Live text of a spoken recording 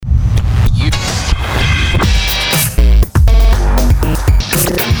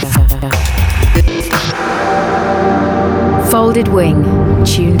Gilded Wing,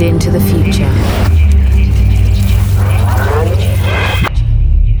 tuned into the future.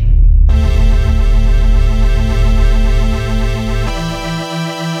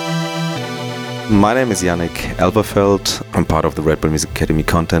 My name is Yannick Elberfeld. I'm part of the Red Bull Music Academy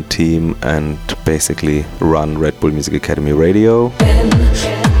content team and basically run Red Bull Music Academy Radio.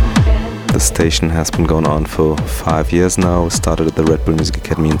 The station has been going on for 5 years now. Started at the Red Bull Music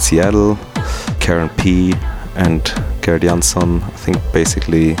Academy in Seattle. Karen P. and Gerrit Jansson, I think,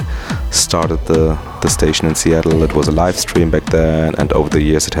 basically started the station in Seattle. It was a live stream back then, and over the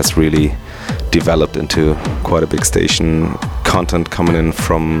years it has really developed into quite a big station. Content coming in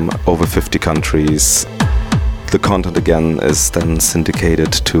from over 50 countries. The content again is then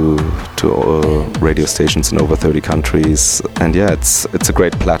syndicated to radio stations in over 30 countries, and yeah, it's a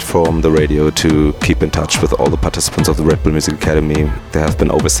great platform, the radio, to keep in touch with all the participants of the Red Bull Music Academy. There have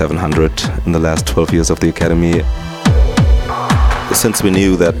been over 700 in the last 12 years of the Academy. Since we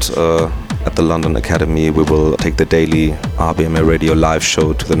knew that at the London Academy we will take the daily RBMA radio live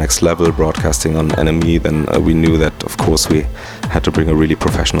show to the next level, broadcasting on NME, then we knew that of course we had to bring a really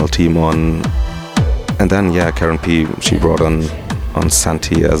professional team on. And then, yeah, Karen P., she brought on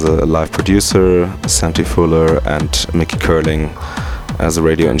Santi as a live producer, Santi Fuller and Mickey Curling as a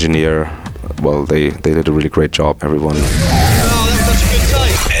radio engineer. Well, they did a really great job, everyone. Oh, that was such a good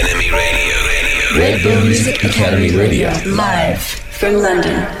time. NME Radio. Red Bull Music Academy Radio. Live from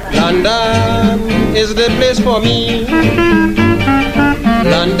London. London is the place for me.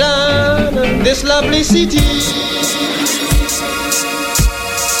 London, this lovely city.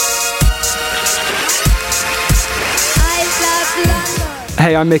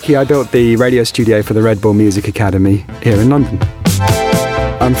 Hey, I'm Mickey. I built the radio studio for the Red Bull Music Academy here in London.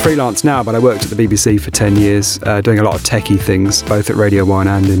 I'm freelance now, but I worked at the BBC for 10 years, doing a lot of techie things, both at Radio 1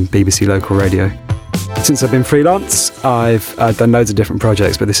 and in BBC Local Radio. Since I've been freelance, I've done loads of different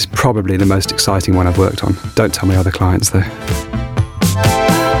projects, but this is probably the most exciting one I've worked on. Don't tell my other clients, though.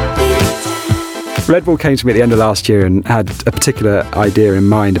 Red Bull came to me at the end of last year and had a particular idea in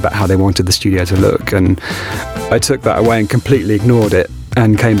mind about how they wanted the studio to look, and I took that away and completely ignored it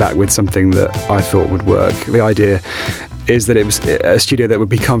and came back with something that I thought would work. The idea is that it was a studio that would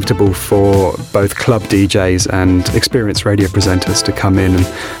be comfortable for both club DJs and experienced radio presenters to come in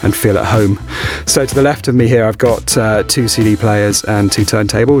and feel at home. So to the left of me here I've got 2 CD players and 2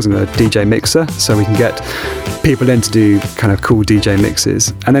 turntables and a DJ mixer, so we can get people in to do kind of cool DJ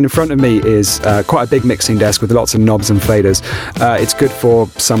mixes. And then in front of me is quite a big mixing desk with lots of knobs and faders. It's good for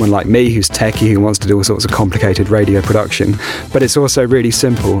someone like me who's techie, who wants to do all sorts of complicated radio production, but it's also really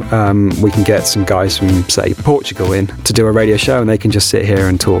simple. We can get some guys from, say, Portugal in to do a radio show, and they can just sit here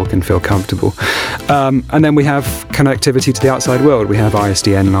and talk and feel comfortable. And then we have connectivity to the outside world. We have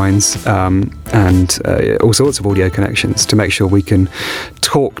ISDN lines and all sorts of audio connections to make sure we can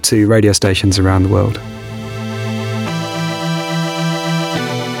talk to radio stations around the world.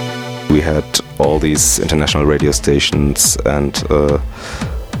 We had all these international radio stations and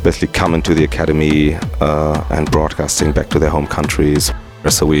basically coming to the Academy and broadcasting back to their home countries.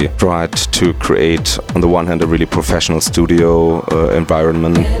 So we tried to create, on the one hand, a really professional studio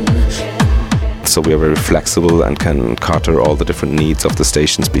environment. So we are very flexible and can cater all the different needs of the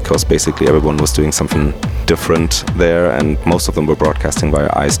stations, because basically everyone was doing something different there, and most of them were broadcasting via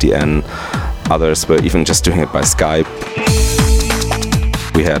ISDN. Others were even just doing it by Skype.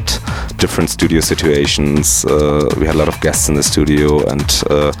 We had different studio situations. We had a lot of guests in the studio, and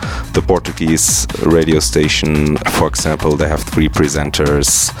the Portuguese radio station, for example, they have 3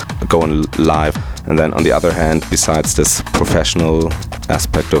 presenters going live. And then on the other hand, besides this professional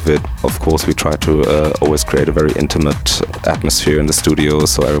aspect of it, of course we try to always create a very intimate atmosphere in the studio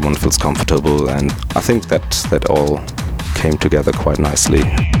so everyone feels comfortable, and I think that all came together quite nicely.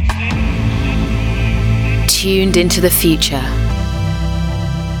 Tuned into the future.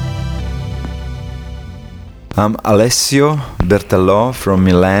 I'm Alessio Bertallò from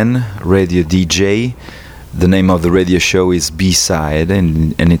Milan, radio DJ. The name of the radio show is B-Side,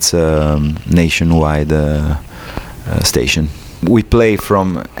 and it's a nationwide station. We play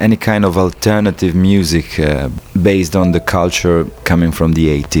from any kind of alternative music based on the culture coming from the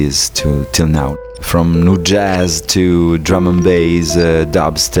 80s till now. From new jazz to drum and bass,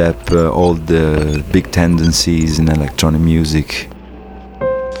 dubstep, all the big tendencies in electronic music.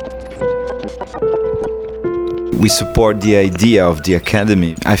 We support the idea of the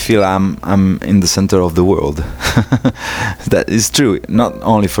Academy. I feel I'm in the center of the world. That is true, not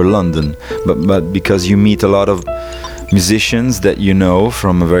only for London, but because you meet a lot of musicians that you know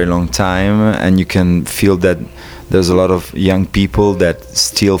from a very long time, and you can feel that there's a lot of young people that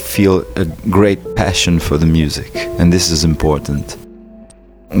still feel a great passion for the music, and this is important.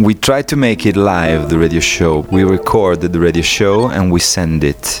 We try to make it live, the radio show. We record the radio show and we send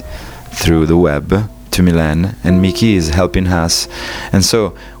it through the web to Milan, and Miki is helping us. And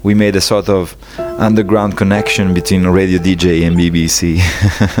so we made a sort of underground connection between Radio DJ and BBC.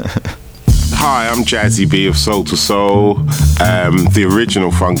 Hi, I'm Jazzy B of Soul to Soul, the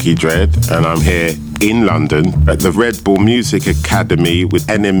original Funky Dread, and I'm here in London at the Red Bull Music Academy with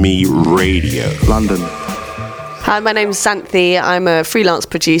NME Radio. London. Hi, my name's Santhi. I'm a freelance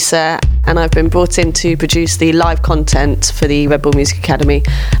producer and I've been brought in to produce the live content for the Red Bull Music Academy.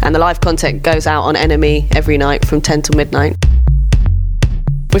 And the live content goes out on NME every night from 10 till midnight.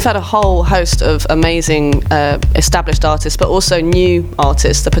 We've had a whole host of amazing established artists, but also new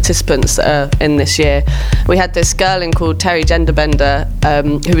artists, the participants that are in this year. We had this girl in called Terry Genderbender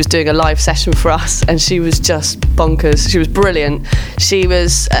who was doing a live session for us, and she was just bonkers. She was brilliant. She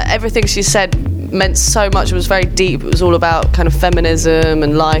was, everything she said meant so much. It was very deep. It was all about kind of feminism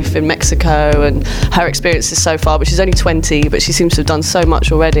and life in Mexico and her experiences so far, but she's only 20, but she seems to have done so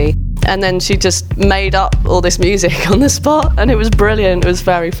much already. And then she just made up all this music on the spot, and it was brilliant. It was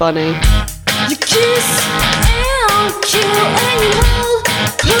very funny. You kiss and kill and hold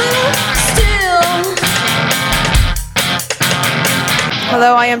still.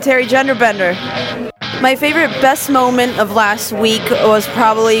 Hello, I am Terry Genderbender. My favorite best moment of last week was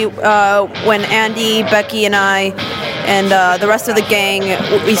probably when Andy, Becky, and I and the rest of the gang,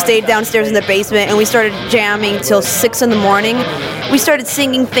 we stayed downstairs in the basement and we started jamming till 6 in the morning. We started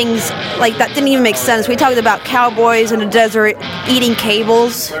singing things like that didn't even make sense. We talked about cowboys in the desert eating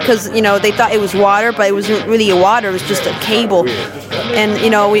cables because, you know, they thought it was water, but it wasn't really a water, it was just a cable. And, you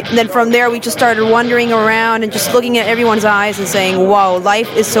know, then from there we just started wandering around and just looking at everyone's eyes and saying, wow,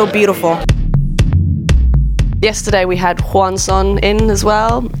 life is so beautiful. Yesterday we had Juan Son in as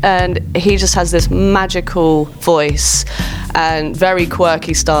well, and he just has this magical voice and very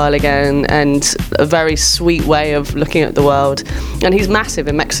quirky style again, and a very sweet way of looking at the world. And he's massive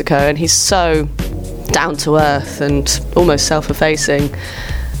in Mexico, and he's so down to earth and almost self-effacing.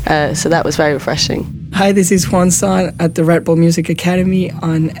 So that was very refreshing. Hi, this is Juan Son at the Red Bull Music Academy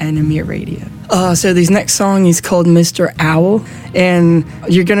on NME Radio. So this next song is called Mr. Owl, and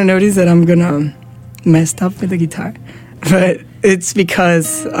you're gonna notice that I'm gonna messed up with the guitar, but it's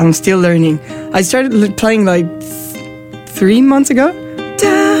because I'm still learning. I started playing like 3 months ago.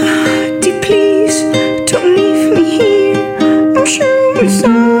 Daddy, please don't leave me here. I'm sure there's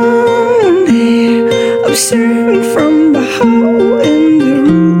someone there observing from the hole in the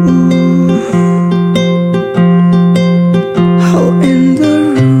roof. Hole in the roof.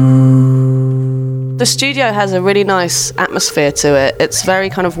 The studio has a really nice atmosphere to it. It's very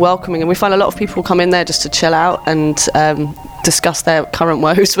kind of welcoming, and we find a lot of people come in there just to chill out and discuss their current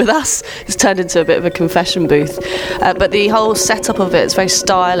woes with us. It's turned into a bit of a confession booth. But the whole setup of it is very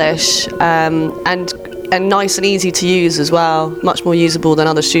stylish and nice and easy to use as well, much more usable than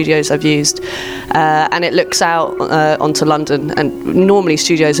other studios I've used. And it looks out onto London, and normally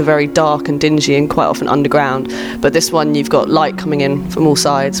studios are very dark and dingy and quite often underground, but this one you've got light coming in from all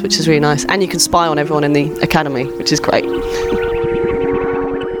sides, which is really nice, and you can spy on everyone in the academy, which is great.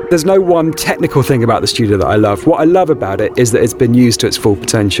 There's no one technical thing about the studio that I love. What I love about it is that it's been used to its full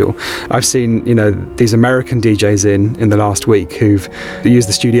potential. I've seen, you know, these American DJs in the last week who've used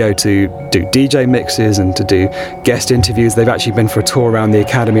the studio to do DJ mixes and to do guest interviews. They've actually been for a tour around the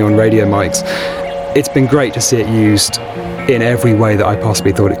Academy on radio mics. It's been great to see it used in every way that I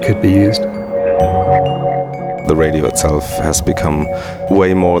possibly thought it could be used. The radio itself has become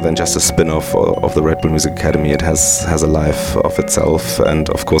way more than just a spin-off of the Red Bull Music Academy. It has a life of itself, and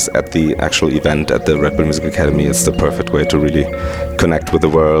of course at the actual event at the Red Bull Music Academy, it's the perfect way to really connect with the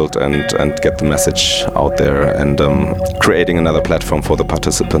world and get the message out there, and creating another platform for the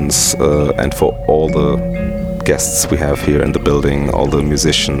participants and for all the guests we have here in the building, all the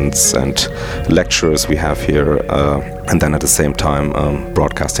musicians and lecturers we have here, and then at the same time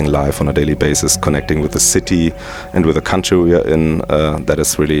broadcasting live on a daily basis, connecting with the city and with the country we are in. That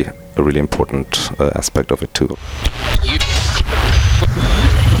is really a really important aspect of it too.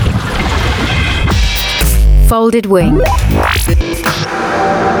 Folded Wing.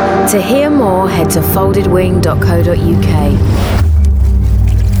 To hear more, head to foldedwing.co.uk.